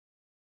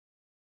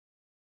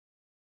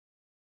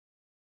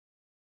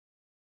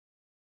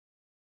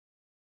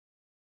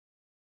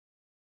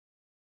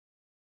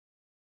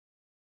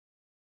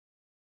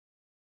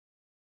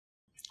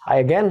Hi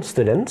again,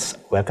 students.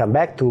 Welcome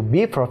back to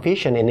Be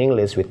Proficient in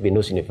English with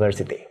Binus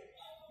University.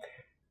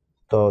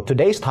 So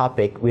today's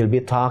topic, we'll be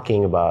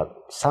talking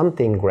about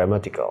something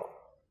grammatical.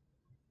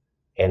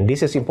 And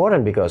this is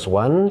important because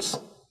once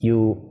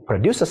you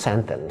produce a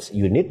sentence,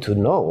 you need to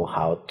know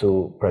how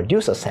to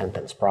produce a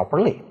sentence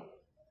properly.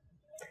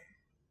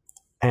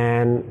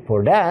 And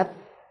for that,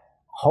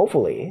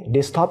 hopefully,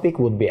 this topic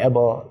would be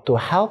able to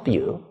help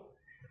you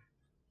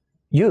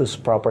use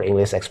proper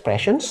English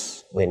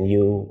expressions when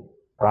you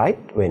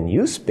write, when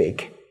you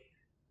speak,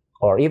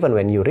 or even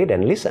when you read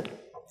and listen.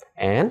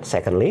 And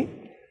secondly,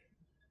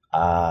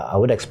 I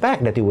would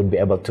expect that you would be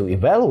able to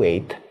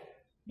evaluate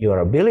your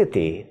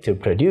ability to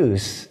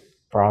produce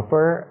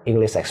proper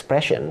English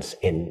expressions,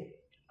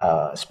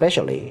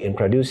 especially in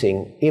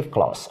producing if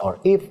clause or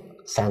if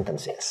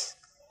sentences.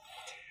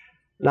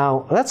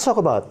 Now, let's talk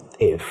about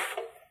if.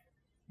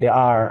 There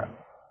are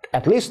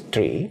at least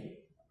 3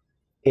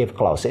 if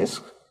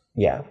clauses.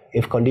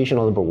 If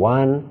conditional number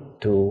 1,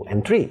 2,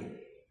 and 3.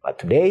 But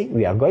today,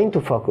 we are going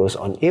to focus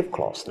on if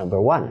clause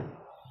number 1.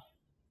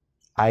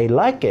 I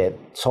like it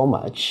so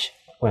much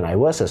when I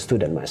was a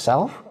student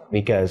myself,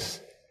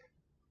 because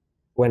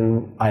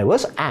when I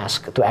was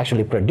asked to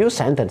actually produce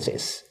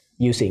sentences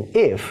using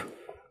if,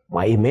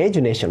 my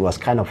imagination was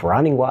kind of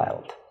running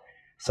wild.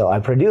 So I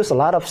produced a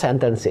lot of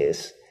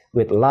sentences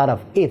with a lot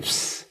of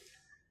ifs.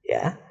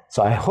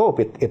 So I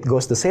hope it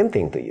goes the same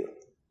thing to you.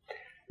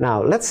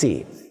 Now, let's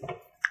see.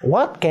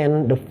 What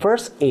can the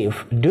first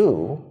if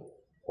do?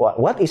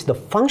 What is the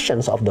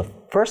functions of the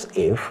first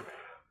if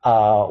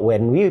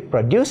when we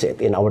produce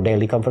it in our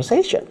daily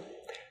conversation?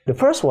 The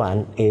first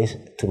one is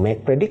to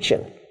make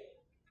prediction.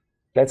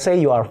 Let's say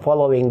you are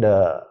following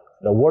the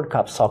World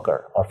Cup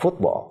soccer or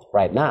football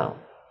right now.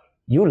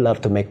 You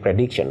love to make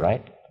prediction,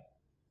 right?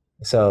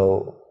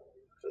 So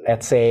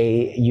let's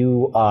say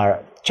you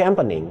are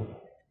championing,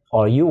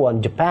 or you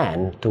want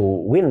Japan to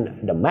win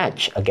the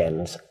match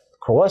against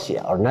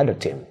Croatia or another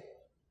team.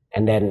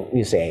 And then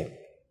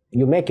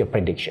you make your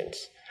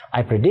predictions.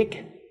 I predict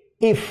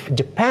if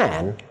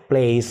Japan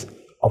plays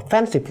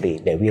offensively,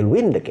 they will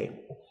win the game.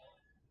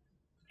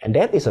 And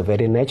that is a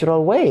very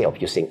natural way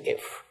of using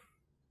if.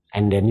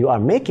 And then you are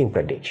making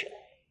prediction.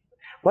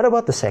 What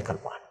about the second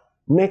one?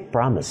 Make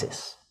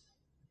promises.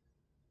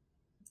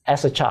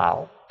 As a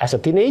child, as a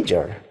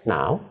teenager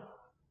now,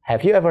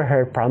 have you ever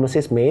heard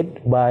promises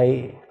made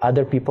by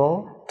other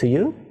people to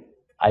you?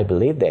 I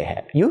believe they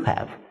have. You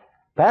have.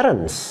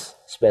 Parents,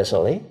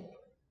 especially,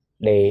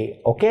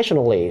 they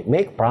occasionally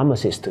make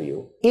promises to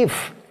you.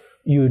 If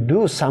you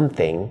do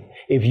something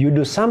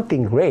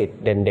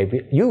great, then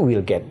you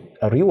will get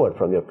a reward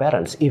from your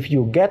parents. If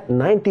you get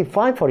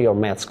 95 for your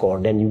math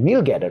score, then you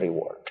will get a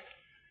reward.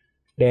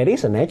 There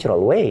is a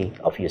natural way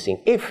of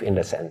using if in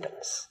the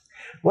sentence.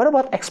 What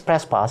about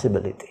express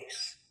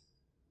possibilities?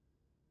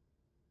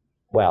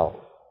 Well,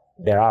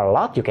 there are a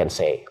lot you can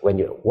say when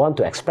you want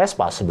to express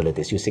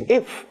possibilities using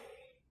if.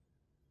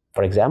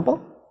 For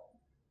example,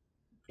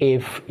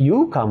 if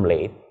you come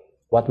late,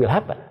 what will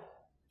happen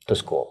to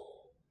school?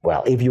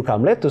 Well, if you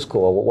come late to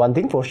school, one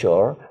thing for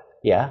sure,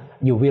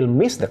 you will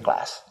miss the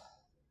class.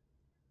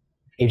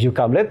 If you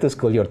come late to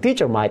school, your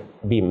teacher might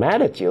be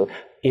mad at you.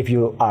 If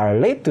you are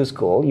late to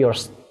school,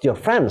 your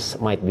friends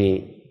might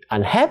be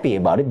unhappy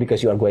about it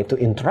because you are going to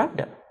interrupt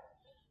them,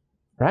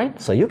 right?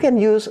 So you can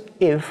use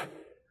if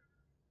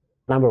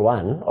number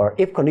 1 or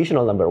if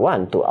conditional number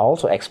 1 to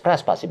also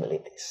express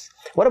possibilities.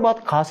 What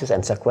about causes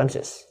and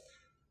sequences?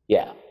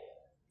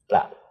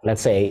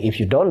 Let's say if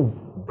you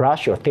don't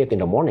brush your teeth in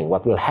the morning,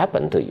 what will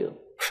happen to you?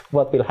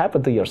 What will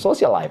happen to your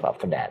social life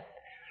after that?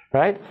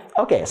 Right?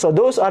 Okay, so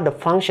those are the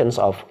functions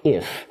of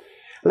if.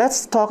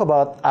 Let's talk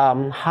about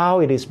how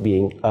it is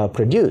being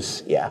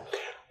produced.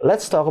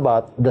 Let's talk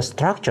about the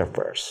structure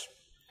first.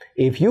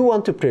 If you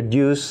want to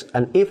produce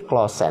an if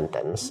clause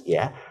sentence,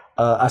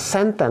 a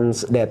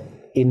sentence that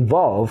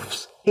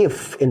involves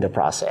if in the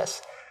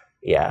process,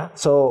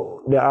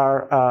 so there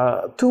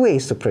are 2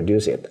 ways to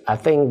produce it. I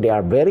think they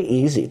are very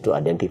easy to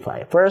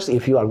identify. First,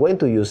 if you are going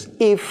to use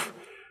if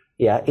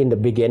in the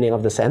beginning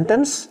of the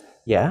sentence,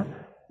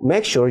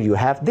 make sure you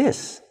have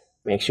this.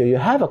 Make sure you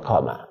have a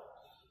comma.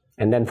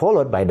 And then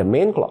followed by the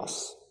main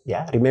clause.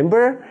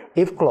 Remember,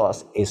 if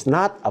clause is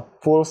not a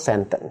full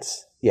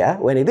sentence.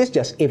 When it is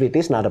just if, it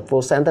is not a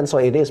full sentence, so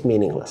it is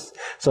meaningless.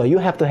 So you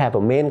have to have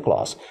a main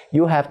clause.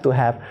 You have to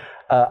have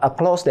a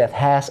clause that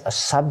has a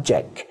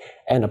subject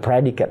and a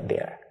predicate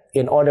there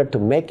in order to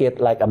make it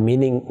like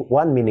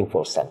one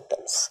meaningful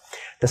sentence.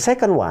 The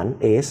second one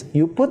is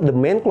you put the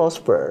main clause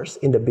first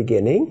in the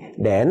beginning,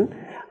 then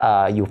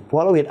you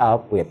follow it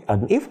up with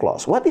an if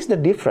clause. What is the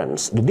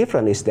difference? The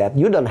difference is that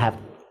you don't have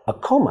a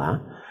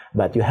comma,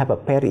 but you have a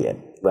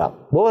period. Well,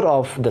 both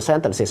of the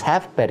sentences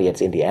have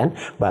periods in the end,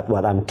 but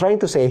what I'm trying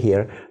to say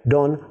here,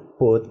 don't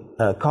put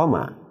a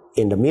comma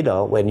in the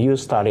middle when you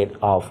start it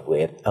off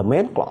with a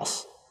main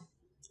clause.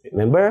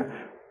 Remember,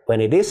 when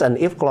it is an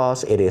if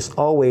clause, it is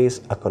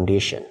always a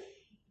condition.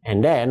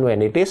 And then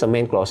when it is a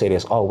main clause, it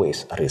is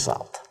always a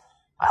result.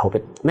 I hope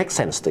it makes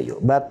sense to you.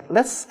 But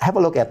let's have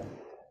a look at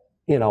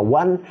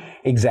one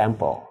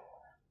example.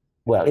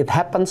 Well, it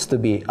happens to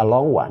be a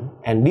long one,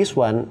 and this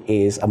one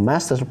is a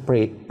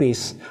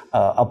masterpiece,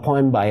 a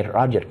poem by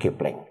Rudyard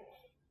Kipling.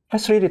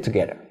 Let's read it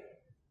together.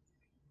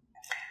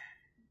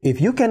 If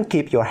you can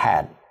keep your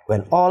head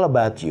when all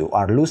about you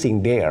are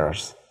losing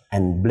theirs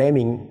and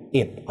blaming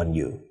it on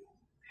you,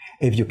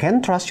 if you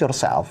can trust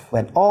yourself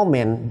when all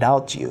men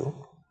doubt you,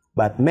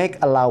 but make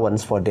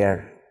allowance for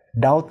their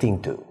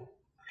doubting too,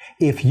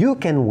 if you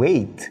can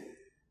wait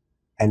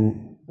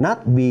and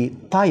not be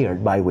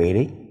tired by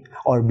waiting,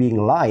 or being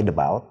lied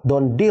about,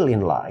 don't deal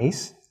in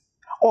lies,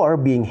 or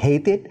being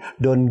hated,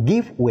 don't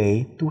give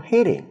way to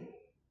hating,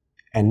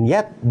 and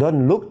yet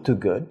don't look too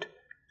good,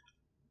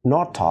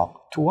 nor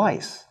talk too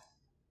wise.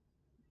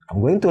 I'm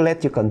going to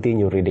let you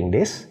continue reading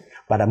this,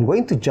 but I'm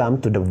going to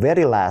jump to the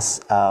very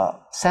last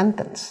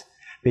sentence,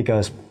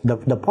 because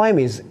the poem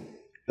is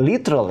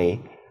literally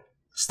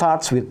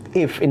starts with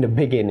if in the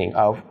beginning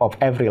of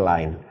every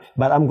line.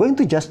 But I'm going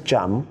to just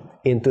jump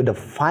into the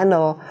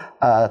final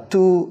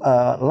two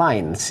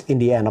lines in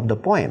the end of the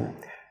poem.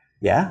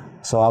 Yeah,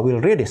 so I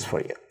will read this for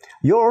you.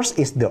 Yours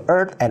is the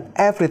earth and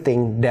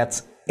everything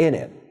that's in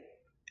it,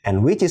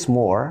 and which is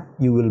more,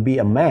 you will be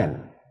a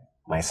man,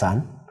 my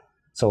son.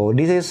 So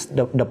this is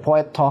the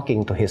poet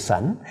talking to his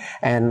son,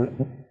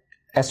 and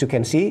as you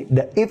can see,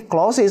 the if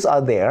clauses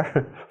are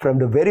there from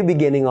the very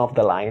beginning of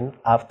the line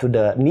up to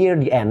near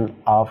the end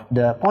of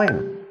the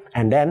poem.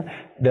 And then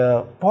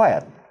the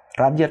poet,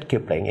 Rudyard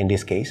Kipling in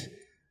this case,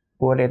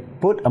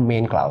 put a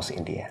main clause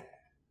in the end,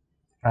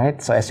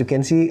 right? So as you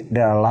can see,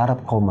 there are a lot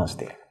of commas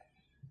there.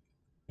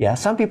 Yeah,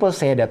 some people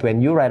say that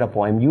when you write a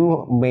poem,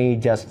 you may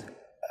just,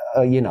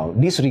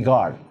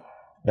 disregard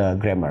the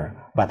grammar.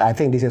 But I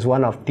think this is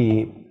one of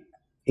the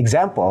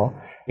example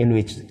in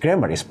which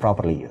grammar is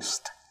properly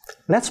used.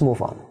 Let's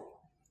move on.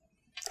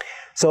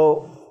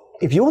 So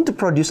if you want to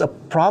produce a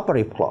proper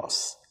if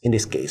clause, in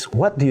this case,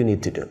 what do you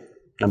need to do?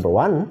 Number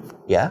one,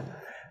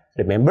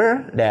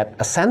 remember that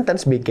a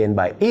sentence begin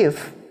by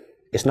if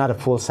is not a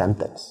full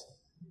sentence.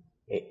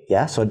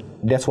 Yeah, so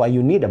that's why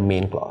you need a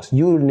main clause.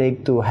 You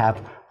need to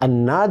have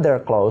another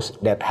clause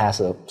that has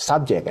a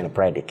subject and a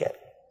predicate.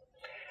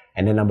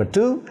 And then number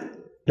two,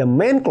 the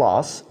main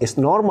clause is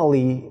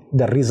normally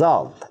the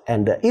result,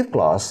 and the if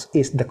clause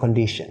is the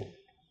condition,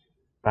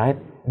 right?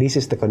 This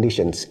is the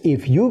conditions.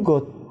 If you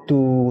go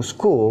to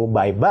school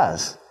by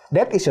bus,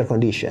 that is your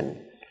condition.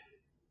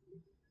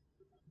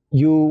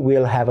 You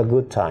will have a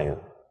good time.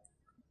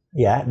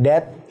 Yeah,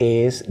 that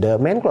is the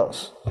main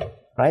clause.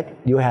 Right?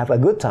 You have a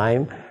good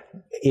time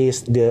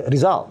is the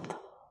result.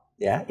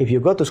 Yeah. If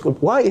you go to school,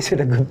 why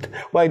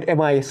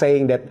am I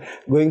saying that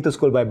going to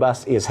school by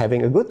bus is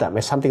having a good time?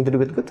 It's something to do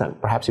with good time.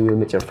 Perhaps you will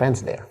meet your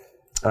friends there.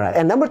 All right.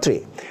 And number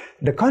three,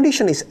 the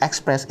condition is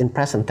expressed in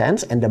present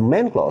tense and the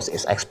main clause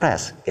is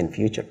expressed in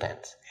future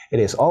tense. It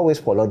is always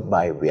followed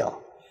by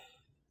will.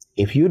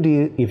 If you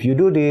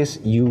do this,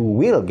 you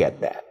will get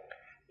that.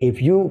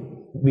 If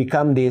you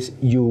become this,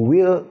 you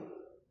will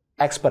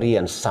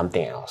experience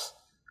something else.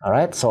 All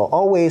right, so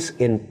always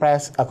in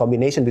a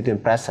combination between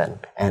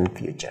present and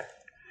future.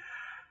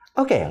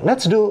 Okay,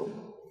 let's do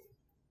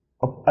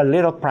a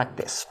little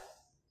practice.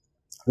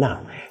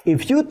 Now,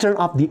 if you turn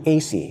off the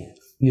AC,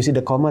 you see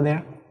the comma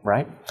there,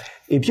 right?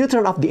 If you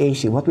turn off the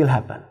AC, what will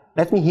happen?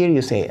 Let me hear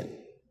you say it.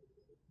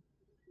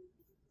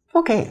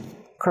 Okay,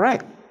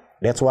 correct.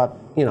 That's what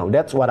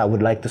I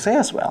would like to say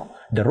as well.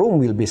 The room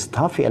will be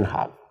stuffy and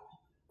hot,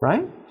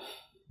 right?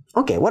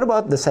 Okay, what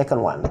about the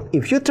second one?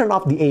 If you turn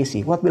off the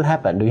AC, what will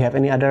happen? Do you have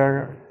any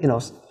other,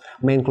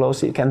 main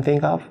clause you can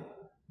think of?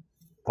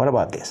 What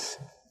about this?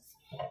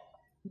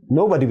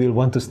 Nobody will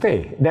want to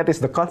stay. That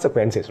is the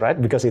consequences,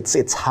 right? Because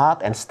it's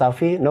hot and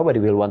stuffy, nobody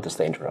will want to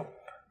stay in the room.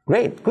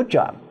 Great, good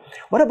job.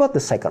 What about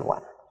the second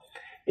one?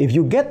 If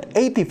you get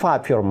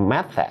 85 for your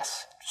math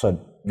test, so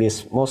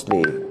this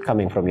mostly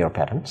coming from your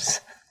parents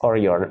or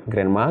your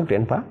grandma,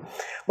 grandpa,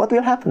 what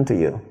will happen to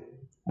you?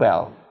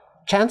 Well,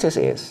 chances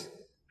is,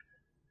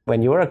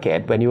 when you were a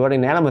kid, when you were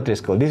in elementary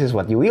school, this is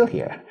what you will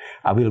hear.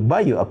 I will buy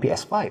you a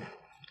PS5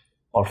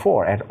 or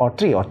 4 or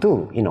 3 or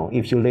 2,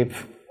 if you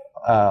live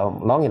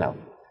long enough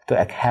to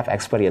have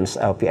experience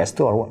PS2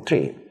 or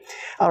 3.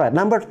 All right,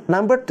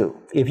 number two,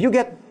 if you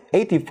get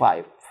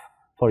 85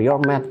 for your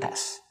math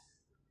test,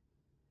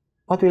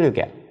 what will you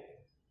get?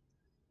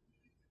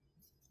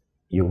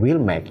 You will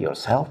make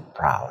yourself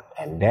proud,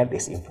 and that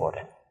is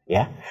important.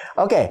 Yeah?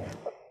 Okay.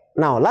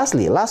 Now,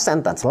 lastly, last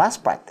sentence,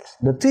 last practice.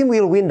 The team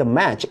will win the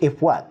match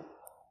if what?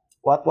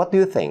 What do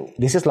you think?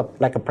 This is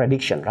like a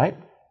prediction, right?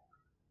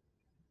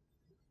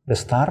 The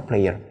star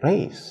player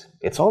plays.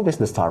 It's always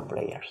the star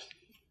players,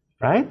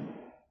 right?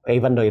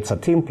 Even though it's a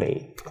team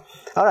play.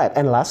 All right,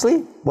 and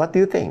lastly, what do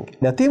you think?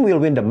 The team will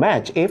win the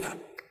match if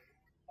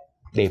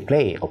they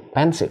play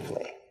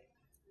offensively.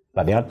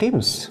 But there are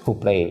teams who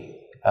play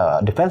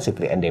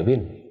defensively and they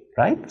win,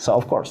 right? So,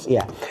 of course,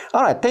 yeah.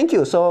 All right, thank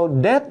you. So,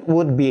 that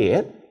would be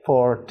it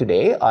for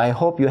today. I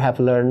hope you have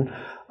learned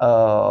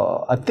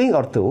a thing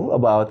or two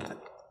about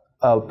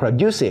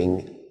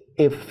producing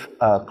if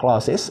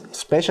clauses,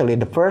 especially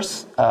the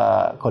first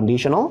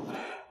conditional,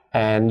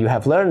 and you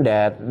have learned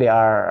that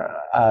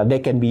they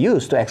can be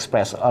used to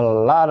express a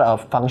lot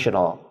of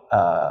functional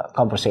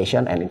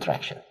conversation and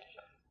interaction.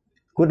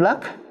 Good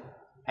luck,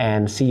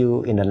 and see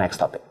you in the next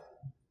topic.